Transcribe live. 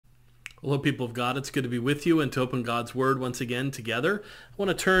Hello, people of God. It's good to be with you and to open God's Word once again together. I want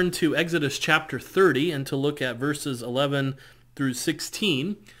to turn to Exodus chapter 30 and to look at verses 11 through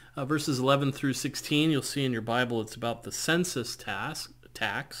 16. Verses 11 through 16, you'll see in your Bible, it's about the census tax.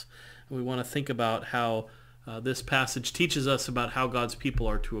 And we want to think about how this passage teaches us about how God's people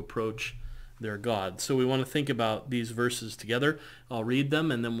are to approach their God. So we want to think about these verses together. I'll read them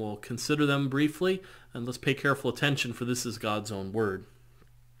and then we'll consider them briefly. And let's pay careful attention, for this is God's own Word.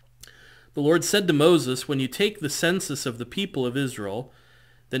 The Lord said to Moses, "When you take the census of the people of Israel,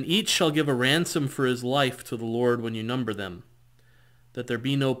 then each shall give a ransom for his life to the Lord when you number them, that there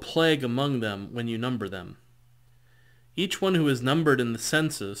be no plague among them when you number them. Each one who is numbered in the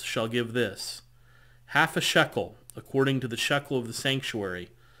census shall give this, half a shekel, according to the shekel of the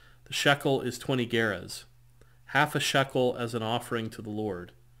sanctuary. The shekel is 20 gerahs, half a shekel as an offering to the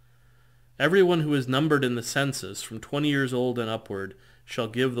Lord. Everyone who is numbered in the census, from 20 years old and upward, shall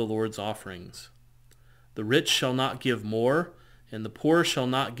give the Lord's offerings. The rich shall not give more, and the poor shall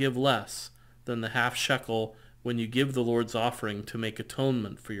not give less than the half shekel when you give the Lord's offering to make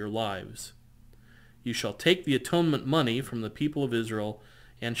atonement for your lives. You shall take the atonement money from the people of Israel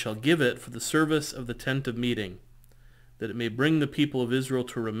and shall give it for the service of the tent of meeting, that it may bring the people of Israel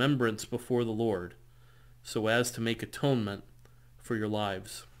to remembrance before the Lord, so as to make atonement for your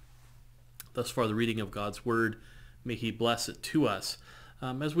lives." Thus far the reading of God's Word. May He bless it to us.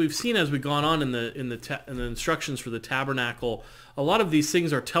 As we've seen as we've gone on in the instructions for the tabernacle, a lot of these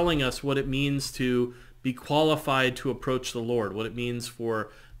things are telling us what it means to be qualified to approach the Lord, what it means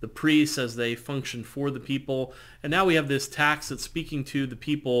for the priests as they function for the people. And now we have this tax that's speaking to the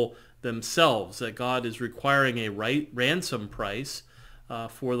people themselves, that God is requiring a ransom price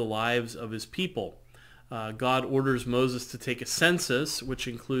for the lives of His people. God orders Moses to take a census, which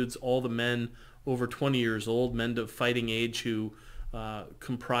includes all the men over 20 years old, men of fighting age who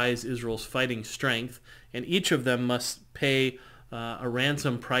comprise Israel's fighting strength, and each of them must pay a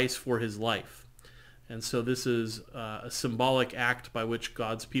ransom price for his life. And so this is a symbolic act by which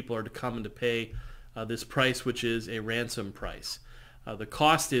God's people are to come and to pay this price, which is a ransom price. The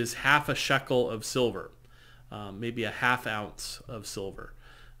cost is half a shekel of silver, maybe a half ounce of silver.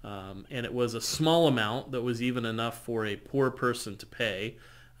 And it was a small amount that was even enough for a poor person to pay.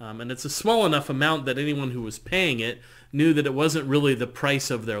 And it's a small enough amount that anyone who was paying it knew that it wasn't really the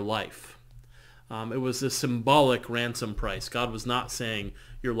price of their life. It was a symbolic ransom price. God was not saying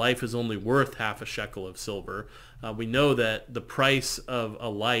your life is only worth half a shekel of silver. We know that the price of a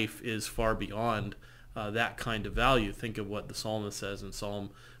life is far beyond that kind of value. Think of what the psalmist says in Psalm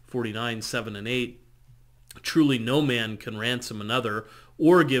 49, 7 and 8. "Truly no man can ransom another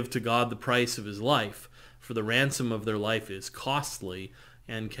or give to God the price of his life, for the ransom of their life is costly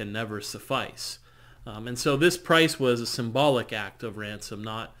and can never suffice." And so this price was a symbolic act of ransom,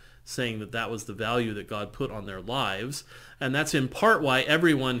 not saying that that was the value that God put on their lives. And that's in part why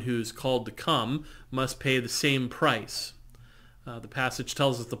everyone who's called to come must pay the same price. The passage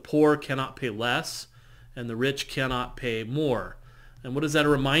tells us the poor cannot pay less and the rich cannot pay more. And what is that a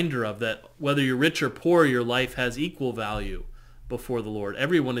reminder of? That whether you're rich or poor, your life has equal value before the Lord.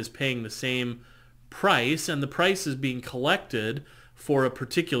 Everyone is paying the same price, and the price is being collected for a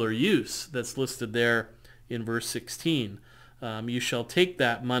particular use that's listed there in verse 16. You shall take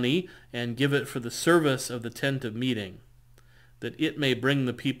that money and give it for the service of the tent of meeting, that it may bring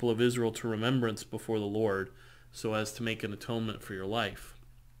the people of Israel to remembrance before the Lord, so as to make an atonement for your life.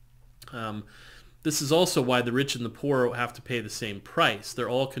 This is also why the rich and the poor have to pay the same price. They're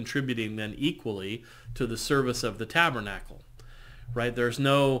all contributing then equally to the service of the tabernacle, right? There's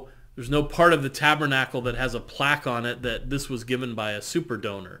no part of the tabernacle that has a plaque on it that this was given by a super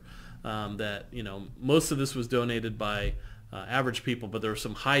donor. Most of this was donated by average people, but there were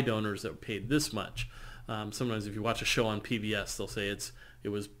some high donors that paid this much. Sometimes if you watch a show on PBS, they'll say it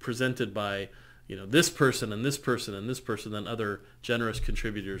was presented by this person and this person and this person, then other generous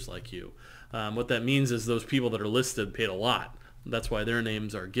contributors like you. What that means is those people that are listed paid a lot. That's why their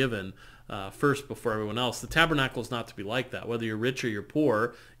names are given first before everyone else. The tabernacle is not to be like that. Whether you're rich or you're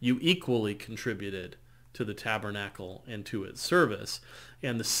poor, you equally contributed to the tabernacle and to its service.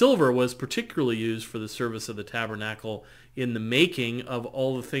 And the silver was particularly used for the service of the tabernacle in the making of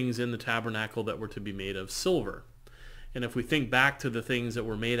all the things in the tabernacle that were to be made of silver. And if we think back to the things that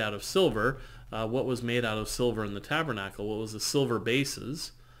were made out of silver, what was made out of silver in the tabernacle? What was the silver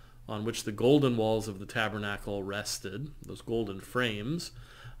bases on which the golden walls of the tabernacle rested, those golden frames.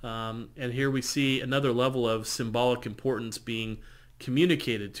 And here we see another level of symbolic importance being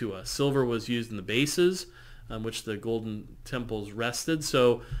communicated to us. Silver was used in the bases on which the golden temples rested.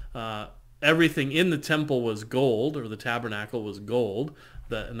 So everything in the temple was gold, or the tabernacle was gold.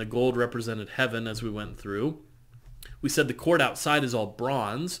 and the gold represented heaven as we went through. We said the court outside is all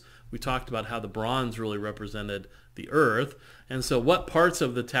bronze. We talked about how the bronze really represented the earth. And so what parts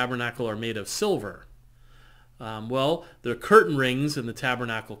of the tabernacle are made of silver? Well, the curtain rings in the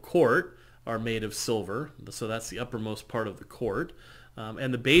tabernacle court are made of silver. So that's the uppermost part of the court.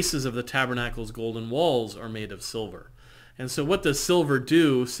 And the bases of the tabernacle's golden walls are made of silver. And so what does silver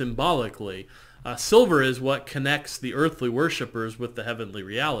do symbolically? Silver is what connects the earthly worshipers with the heavenly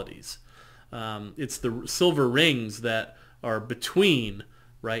realities. It's the silver rings that are between,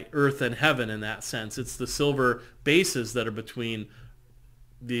 right, earth and heaven in that sense. It's the silver bases that are between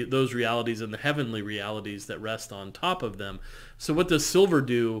those realities and the heavenly realities that rest on top of them. So what does silver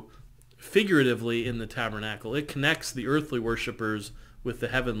do figuratively in the tabernacle? It connects the earthly worshipers with the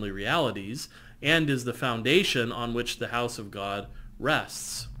heavenly realities and is the foundation on which the house of God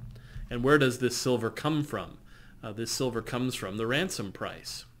rests. And where does this silver come from? This silver comes from the ransom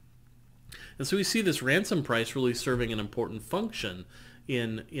price. And so we see this ransom price really serving an important function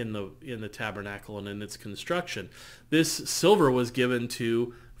in the tabernacle and in its construction. This silver was given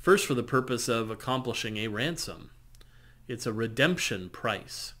first for the purpose of accomplishing a ransom. It's a redemption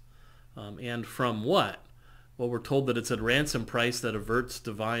price. And from what? Well, we're told that it's a ransom price that averts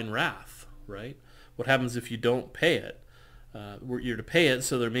divine wrath, right? What happens if you don't pay it? You're to pay it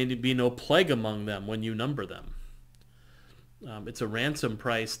so there may be no plague among them when you number them. It's a ransom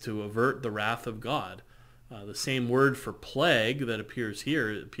price to avert the wrath of God. The same word for plague that appears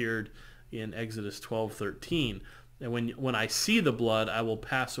here appeared in Exodus 12:13. And when I see the blood, I will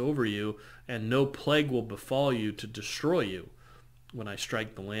pass over you, and no plague will befall you to destroy you when I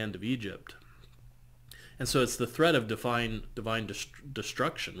strike the land of Egypt. And so it's the threat of divine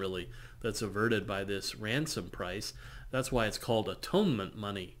destruction, really, that's averted by this ransom price. That's why it's called atonement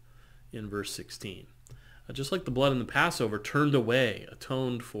money in verse 16. Just like the blood in the Passover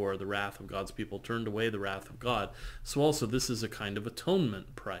atoned for the wrath of God's people, turned away the wrath of God, so also this is a kind of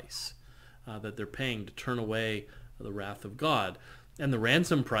atonement price that they're paying to turn away the wrath of God. And the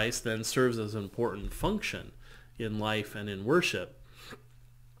ransom price then serves as an important function in life and in worship.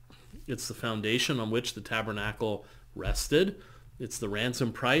 It's the foundation on which the tabernacle rested. It's the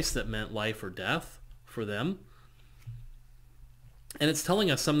ransom price that meant life or death for them. And it's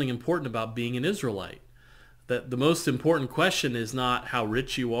telling us something important about being an Israelite. That the most important question is not how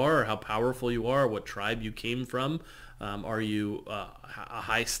rich you are or how powerful you are, or what tribe you came from. Are you a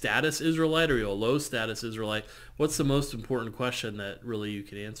high status Israelite or are you a low status Israelite? What's the most important question that really you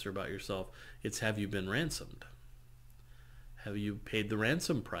can answer about yourself? It's, have you been ransomed? Have you paid the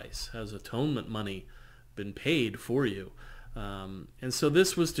ransom price? Has atonement money been paid for you? And so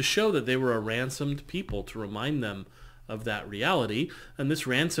this was to show that they were a ransomed people, to remind them of that reality. And this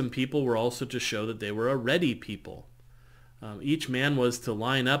ransomed people were also to show that they were a ready people. Each man was to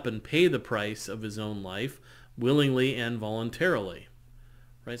line up and pay the price of his own life willingly and voluntarily.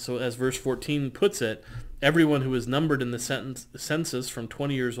 Right? So as verse 14 puts it, everyone who is numbered in the census from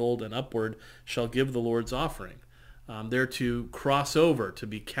 20 years old and upward shall give the Lord's offering. They're to cross over, to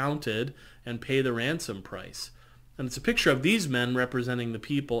be counted and pay the ransom price. And it's a picture of these men representing the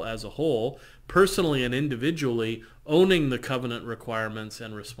people as a whole, personally and individually owning the covenant requirements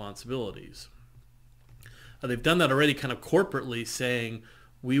and responsibilities. They've done that already kind of corporately, saying,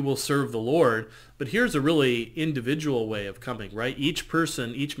 we will serve the Lord. But here's a really individual way of coming, right? Each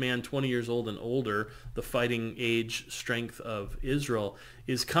person, each man 20 years old and older, the fighting age strength of Israel,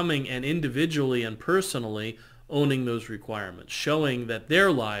 is coming and individually and personally owning those requirements, showing that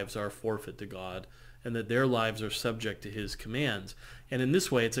their lives are forfeit to God and that their lives are subject to his commands. And in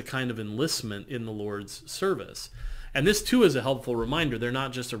this way, it's a kind of enlistment in the Lord's service. And this too is a helpful reminder. They're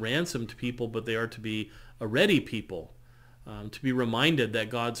not just a ransomed people, but they are to be a ready people, to be reminded that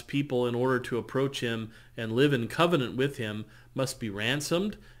God's people, in order to approach him and live in covenant with him, must be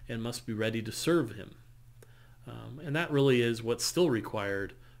ransomed and must be ready to serve him. And that really is what's still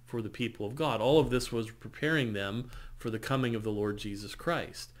required for the people of God. All of this was preparing them for the coming of the Lord Jesus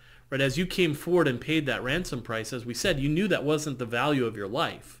Christ. Right? As you came forward and paid that ransom price, as we said, you knew that wasn't the value of your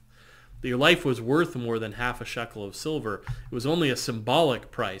life. That your life was worth more than half a shekel of silver. It was only a symbolic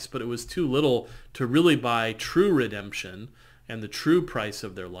price, but it was too little to really buy true redemption and the true price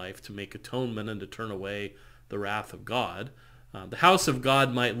of their life, to make atonement and to turn away the wrath of God. The house of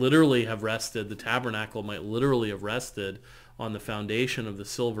God might literally have rested, the tabernacle might literally have rested on the foundation of the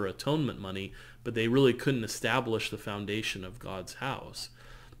silver atonement money, but they really couldn't establish the foundation of God's house.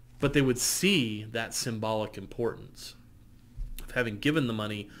 But they would see that symbolic importance of having given the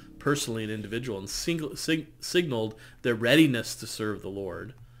money personally and individual and signaled their readiness to serve the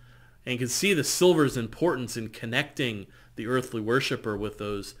Lord. and could see the silver's importance in connecting the earthly worshiper with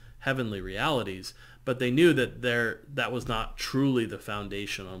those heavenly realities, but they knew that that was not truly the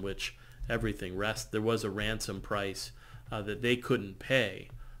foundation on which everything rests. There was a ransom price that they couldn't pay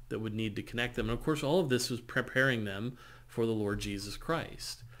that would need to connect them. And of course, all of this was preparing them for the Lord Jesus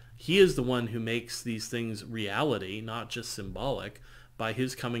Christ. He is the one who makes these things reality, not just symbolic, by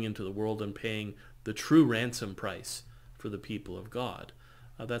his coming into the world and paying the true ransom price for the people of God.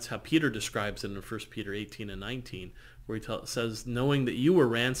 That's how Peter describes it in 1 Peter 18 and 19, where he says, knowing that you were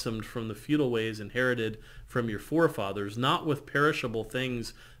ransomed from the futile ways inherited from your forefathers, not with perishable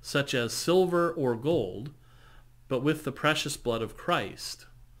things such as silver or gold, but with the precious blood of Christ,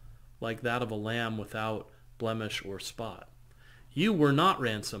 like that of a lamb without blemish or spot. You were not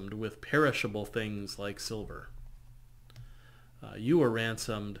ransomed with perishable things like silver. You were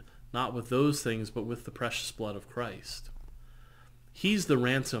ransomed not with those things, but with the precious blood of Christ. He's the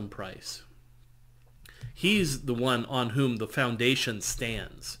ransom price. He's the one on whom the foundation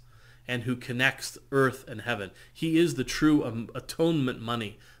stands and who connects earth and heaven. He is the true atonement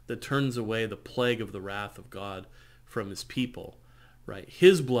money that turns away the plague of the wrath of God from his people. Right?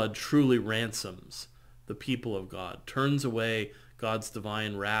 His blood truly ransoms the people of God, turns away God's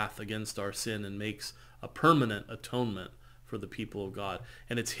divine wrath against our sin, and makes a permanent atonement for the people of God.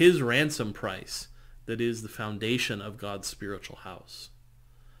 And it's his ransom price that is the foundation of God's spiritual house.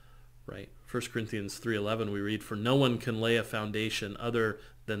 Right? 1 Corinthians 3:11 we read, for no one can lay a foundation other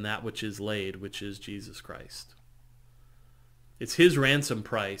than that which is laid, which is Jesus Christ. It's his ransom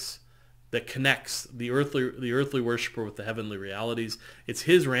price that connects the earthly worshiper with the heavenly realities. It's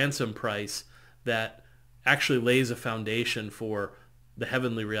his ransom price that actually lays a foundation for the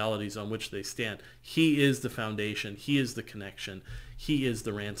heavenly realities on which they stand. He is the foundation. He is the connection. He is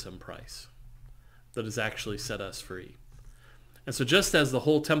the ransom price that has actually set us free. And so just as the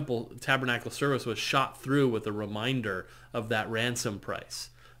whole tabernacle service was shot through with a reminder of that ransom price,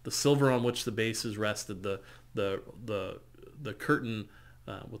 the silver on which the bases rested, the curtain,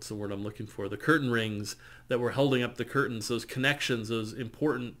 what's the word I'm looking for? The curtain rings that were holding up the curtains, those connections, those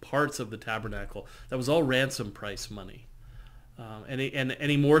important parts of the tabernacle, that was all ransom price money. And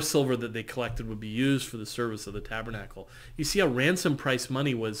any more silver that they collected would be used for the service of the tabernacle. You see how ransom price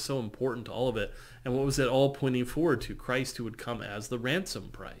money was so important to all of it. And what was it all pointing forward to? Christ, who would come as the ransom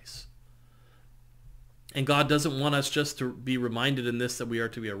price. And God doesn't want us just to be reminded in this that we are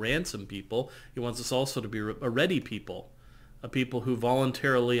to be a ransom people. He wants us also to be a ready people, a people who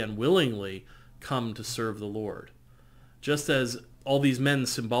voluntarily and willingly come to serve the Lord. Just as all these men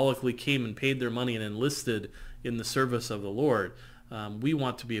symbolically came and paid their money and enlisted in the service of the Lord, we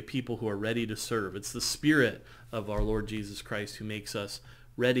want to be a people who are ready to serve. It's the Spirit of our Lord Jesus Christ who makes us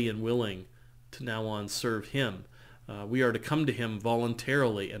ready and willing to now on serve him. We are to come to him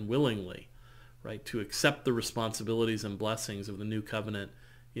voluntarily and willingly, right, to accept the responsibilities and blessings of the new covenant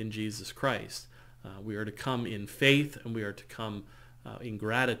in Jesus Christ. We are to come in faith, and we are to come in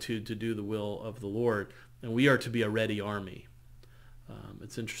gratitude to do the will of the Lord, and we are to be a ready army.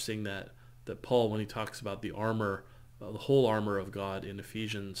 It's interesting that Paul, when he talks about the armor, the whole armor of God in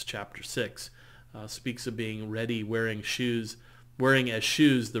Ephesians chapter 6, speaks of being ready, wearing as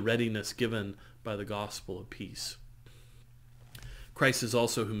shoes the readiness given by the gospel of peace. Christ is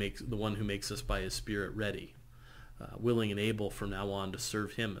also the one who makes us by his Spirit ready, willing and able from now on to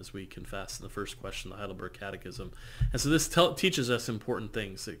serve him, as we confess in the first question of the Heidelberg Catechism. And so this teaches us important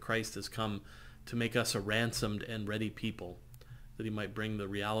things, that Christ has come to make us a ransomed and ready people, that he might bring the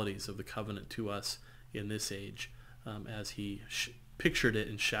realities of the covenant to us in this age, as he pictured it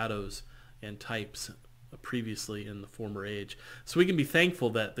in shadows and types previously in the former age. So we can be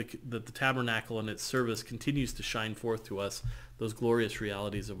thankful that the tabernacle and its service continues to shine forth to us those glorious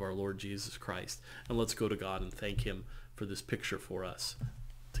realities of our Lord Jesus Christ. And let's go to God and thank him for this picture for us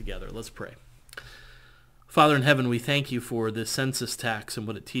together. Let's pray. Father in heaven, we thank you for this census tax and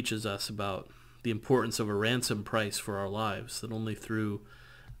what it teaches us about the importance of a ransom price for our lives, that only through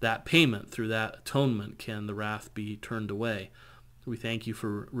that payment, through that atonement, can the wrath be turned away. We thank you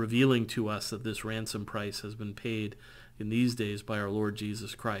for revealing to us that this ransom price has been paid in these days by our Lord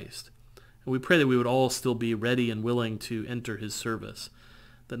Jesus Christ. And we pray that we would all still be ready and willing to enter his service,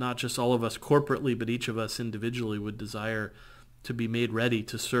 that not just all of us corporately, but each of us individually would desire to be made ready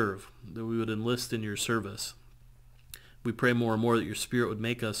to serve, that we would enlist in your service. We pray more and more that your Spirit would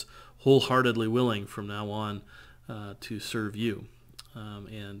make us wholeheartedly willing from now on to serve you,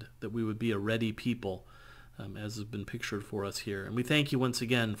 and that we would be a ready people, as has been pictured for us here. And we thank you once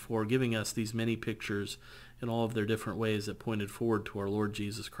again for giving us these many pictures in all of their different ways that pointed forward to our Lord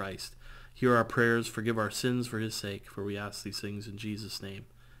Jesus Christ. Hear our prayers, forgive our sins for his sake, for we ask these things in Jesus' name.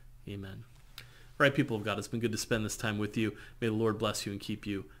 Amen. All right, people of God, it's been good to spend this time with you. May the Lord bless you and keep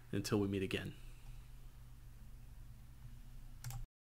you until we meet again.